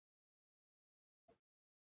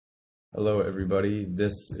Hello, everybody.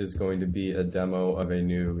 This is going to be a demo of a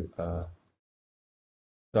new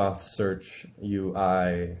Thoth Search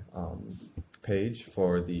UI page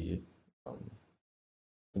for the um,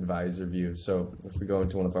 advisor view. So if we go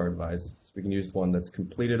into one of our advisors, we can use one that's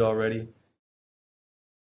completed already.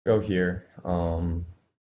 Go here.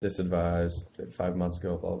 This advised 5 months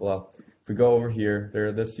ago, blah, blah, blah. If we go over here,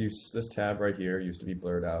 this tab right here used to be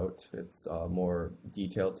blurred out. It's a more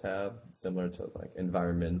detailed tab, similar to like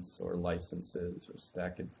environments or licenses or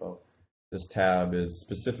stack info. This tab is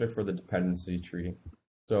specific for the dependency tree.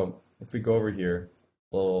 So if we go over here,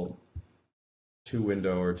 a little two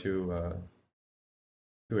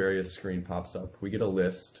area screen pops up. We get a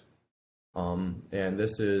list, and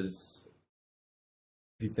this is,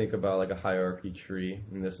 if you think about like a hierarchy tree,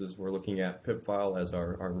 and we're looking at pip file as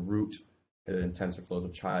our root, and TensorFlow is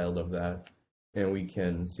a child of that, and we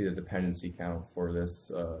can see the dependency count for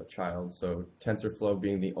this child. So TensorFlow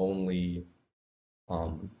being the only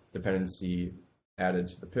dependency added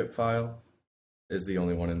to the pip file is the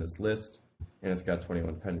only one in this list, and it's got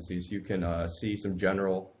 21 dependencies. You can see some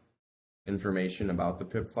general information about the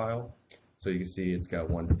pip file. So you can see it's got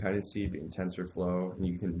one dependency being TensorFlow, and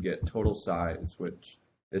you can get total size, which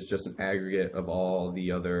is just an aggregate of all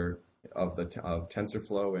the other of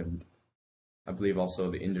TensorFlow, and I believe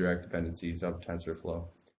also the indirect dependencies of TensorFlow.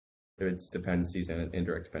 Its dependencies and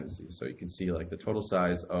indirect dependencies. So you can see like the total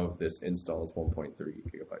size of this install is 1.3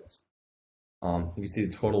 gigabytes. You can see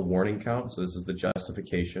the total warning count. So this is the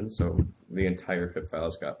justification. So the entire pip file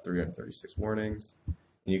has got 336 warnings.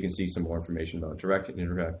 And you can see some more information about direct and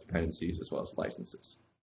indirect dependencies as well as licenses.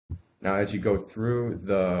 Now, as you go through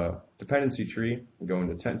the dependency tree and go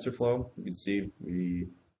into TensorFlow, you can see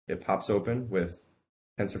it pops open with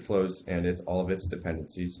TensorFlow's and all of its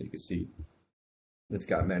dependencies. So you can see it's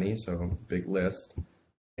got many, so big list,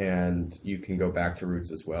 and you can go back to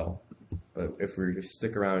roots as well. But if we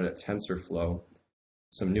stick around at TensorFlow,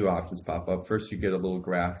 some new options pop up. First, you get a little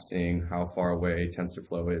graph saying how far away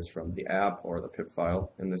TensorFlow is from the app or the pip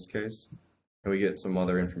file in this case. And we get some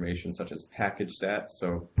other information such as package stats.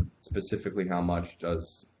 So specifically, how much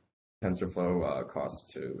does TensorFlow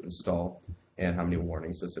cost to install, and how many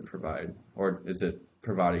warnings does it provide, or is it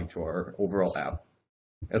providing to our overall app,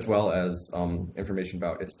 as well as information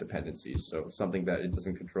about its dependencies. So something that it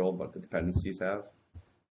doesn't control, but the dependencies have.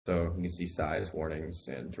 So you can see size, warnings,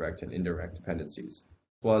 and direct and indirect dependencies,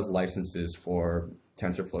 as well as licenses for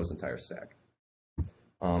TensorFlow's entire stack.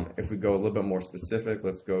 If we go a little bit more specific,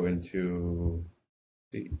 let's go into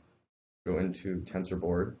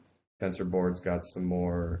TensorBoard. TensorBoard's got some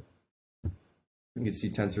more. You can see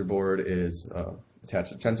TensorBoard is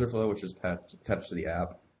attached to TensorFlow, which is attached to the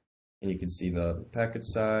app, and you can see the package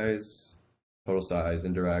size, total size,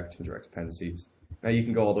 indirect dependencies. Now you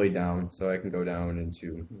can go all the way down, so I can go down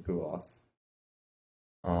into Google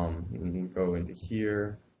Auth. You can go into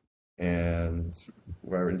here, and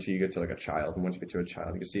wherever until you get to like a child. And once you get to a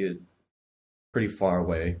child, you can see it pretty far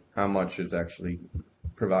away, how much it's actually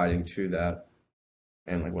providing to that,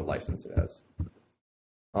 and like what license it has.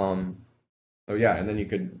 So yeah, and then you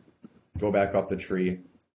could go back up the tree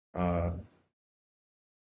until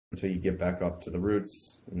you get back up to the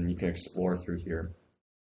roots, and you can explore through here.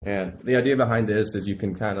 And the idea behind this is you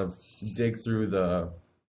can kind of dig through the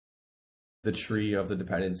tree of the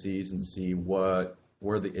dependencies and see where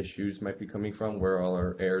the issues might be coming from, where all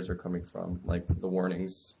our errors are coming from, like the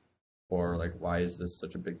warnings, or like why is this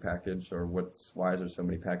such a big package, or why is there so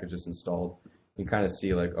many packages installed. You kind of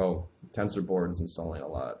see like, oh, TensorBoard is installing a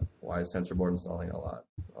lot. Why is TensorBoard installing a lot?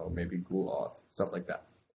 Oh, maybe Google Auth, stuff like that.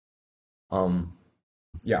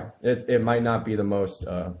 Yeah, it might not be the most.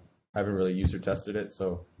 I haven't really user tested it,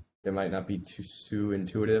 so it might not be too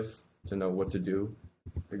intuitive to know what to do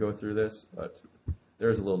to go through this, but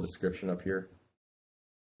there's a little description up here,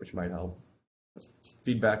 which might help.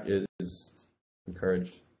 Feedback is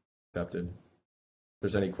encouraged, accepted. If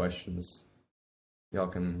there's any questions, y'all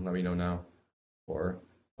can let me know now or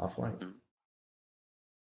offline.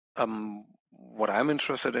 What I'm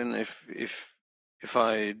interested in, if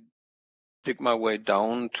I dig my way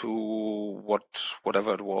down to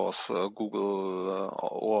whatever it was, Google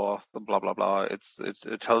or the blah blah blah, it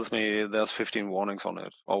tells me there's 15 warnings on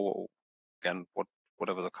it, or again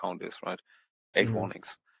whatever the count is, right? 8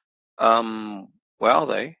 warnings. Where are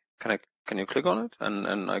they? Can you click on it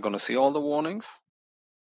and I'm gonna see all the warnings?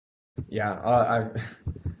 Yeah,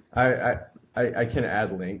 I can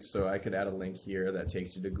add links, so I could add a link here that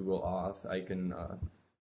takes you to Google Auth. I can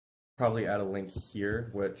probably add a link here,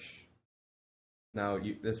 which now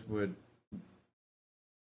this would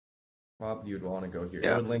probably you'd want to go here.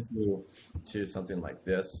 Yeah. It would link you to something like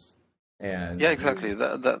this, and Yeah, exactly.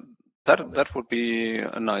 That That would be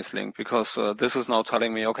a nice link, because this is now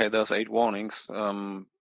telling me, okay, there's 8 warnings.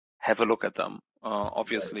 Have a look at them.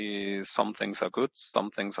 Obviously, some things are good, some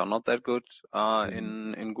things are not that good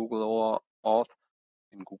in Google or Auth,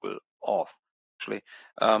 in Google Auth actually.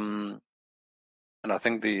 And I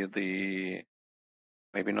think the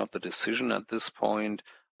maybe not the decision at this point,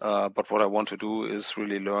 but what I want to do is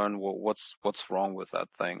really learn what's wrong with that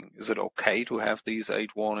thing. Is it okay to have these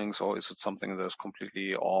 8 warnings, or is it something that's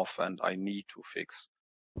completely off and I need to fix?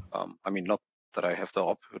 I mean, not that I have the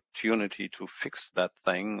opportunity to fix that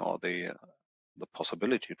thing or the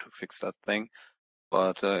possibility to fix that thing,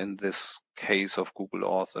 but in this case of Google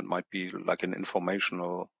Auth, it might be like an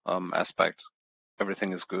informational aspect.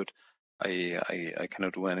 Everything is good. I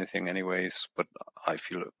cannot do anything anyways, but I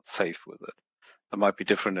feel safe with it. That might be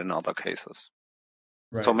different in other cases.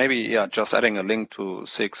 Right. So maybe, yeah, just adding a link to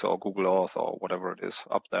SIX or Google Auth or whatever it is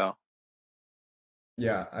up there.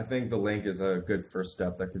 Yeah, I think the link is a good first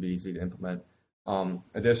step that could be easy to implement.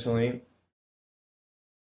 Additionally,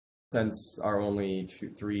 since our only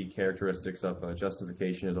three characteristics of a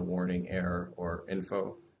justification is a warning, error, or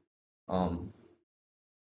info,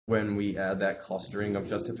 when we add that clustering of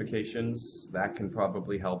justifications, that can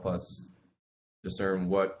probably help us discern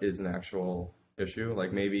what is an actual issue.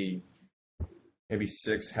 Like maybe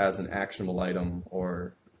 6 has an actionable item,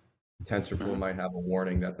 or TensorFlow might have a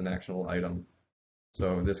warning that's an actionable item.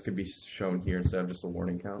 So this could be shown here instead of just a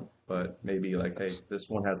warning count, but maybe like, hey, this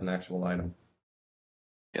one has an actual item.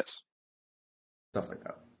 Yes. Stuff like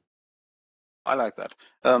that. I like that.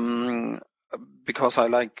 Because I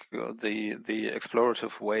like the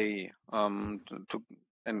explorative way to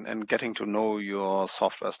and getting to know your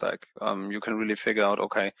software stack. You can really figure out,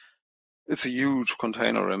 okay, it's a huge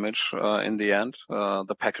container image in the end.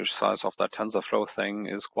 The package size of that TensorFlow thing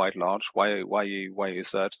is quite large. Why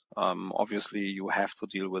is that? Obviously, you have to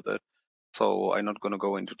deal with it. So I'm not going to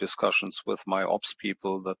go into discussions with my ops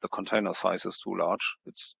people that the container size is too large.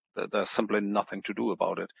 There's simply nothing to do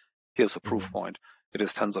about it. Here's a proof point. It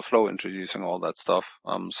is TensorFlow introducing all that stuff.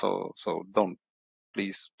 So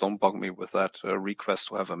please don't bug me with that request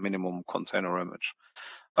to have a minimum container image.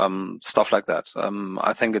 Stuff like that.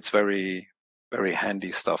 I think it's very, very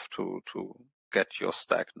handy stuff to get your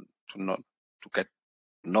stack, to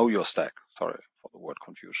know your stack. Sorry for the word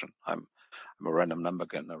confusion. I'm a random number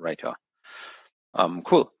generator.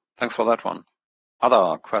 Cool. Thanks for that one.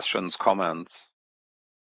 Other questions, comments?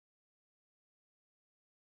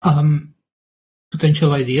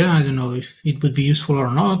 Potential idea. I don't know if it would be useful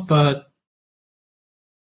or not, but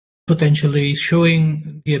potentially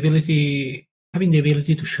having the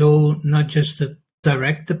ability to show not just the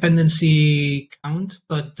direct dependency count,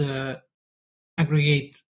 but the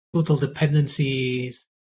aggregate total dependencies,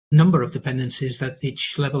 number of dependencies that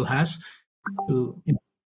each level has, to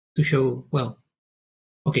show, well,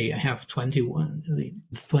 okay, I have 21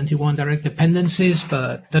 direct dependencies,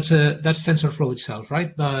 but that's TensorFlow itself,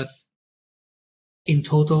 right? But in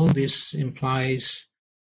total, this implies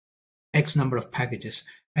X number of packages.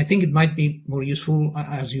 I think it might be more useful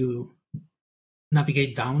as you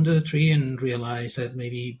navigate down the tree and realize that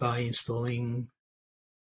maybe by installing,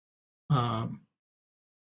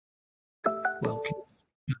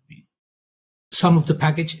 some of the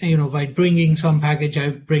package, by bringing some package,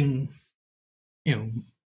 I bring,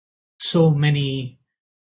 so many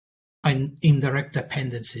indirect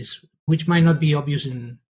dependencies, which might not be obvious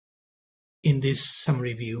in this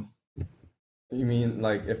summary view. You mean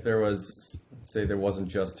like if there was, say there wasn't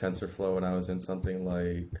just TensorFlow and I was in something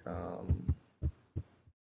like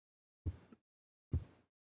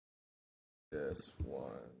this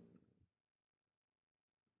one.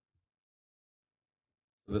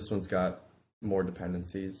 This one's got more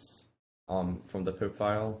dependencies from the pip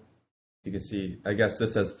file. You can see, I guess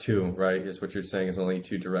this has 2, right? Is what you're saying is only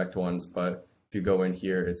 2 direct ones, but if you go in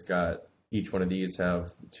here, it's got each one of these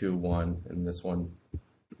have 2, 1, and this one.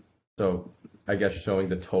 So I guess showing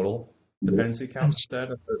the total dependency count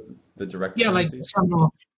instead of the direct dependencies. Yeah, like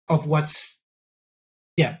some of what's,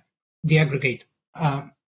 the aggregate.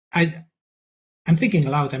 I'm thinking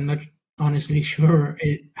aloud. I'm not honestly sure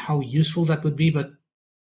how useful that would be, but I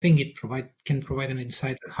think it can provide an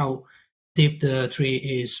insight of how deep the tree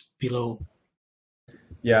is below.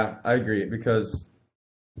 Yeah, I agree, because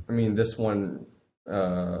I mean this one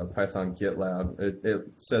Python GitLab, it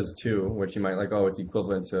says 2, which you might like, oh, it's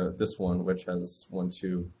equivalent to this one, which has 1,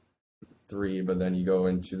 2, 3, but then you go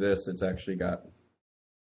into this, it's actually got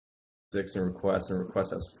 6 in requests, and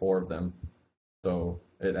request has 4 of them. So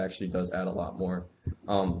it actually does add a lot more.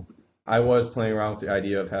 I was playing around with the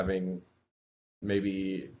idea of having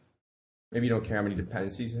maybe you don't care how many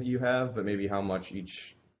dependencies you have, but maybe how much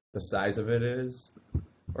each the size of it is.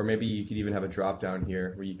 Or maybe you could even have a drop down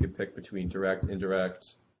here where you could pick between direct,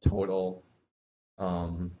 indirect, total,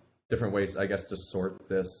 different ways, I guess, to sort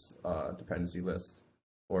this dependency list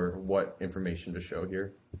or what information to show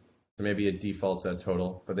here. So maybe it defaults at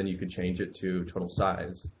total, but then you could change it to total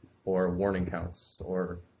size or warning counts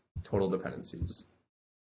or total dependencies,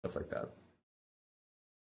 stuff like that.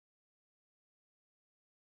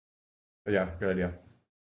 But yeah, good idea.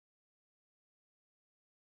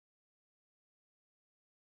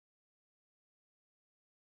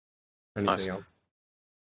 Anything else?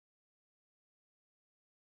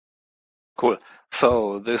 Cool.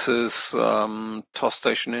 So this is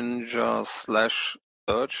Toth-Station Ninja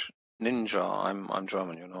 /search Ninja. I'm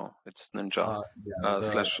German, you know. It's Ninja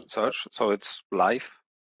slash search. So it's live.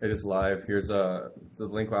 It is live. Here's the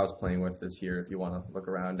link I was playing with is here if you want to look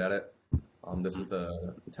around at it. This is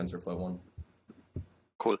the TensorFlow one.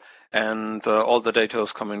 Cool. And all the data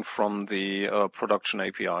is coming from the production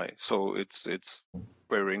API. So it's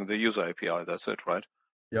querying the user API. That's it, right?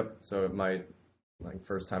 Yep. So it might, like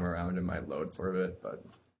first time around, it might load for a bit, but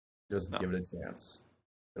just give it a chance.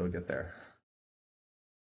 It'll get there.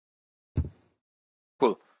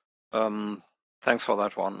 Cool. Thanks for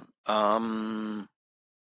that one.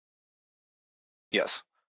 Yes.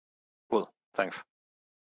 Cool. Thanks.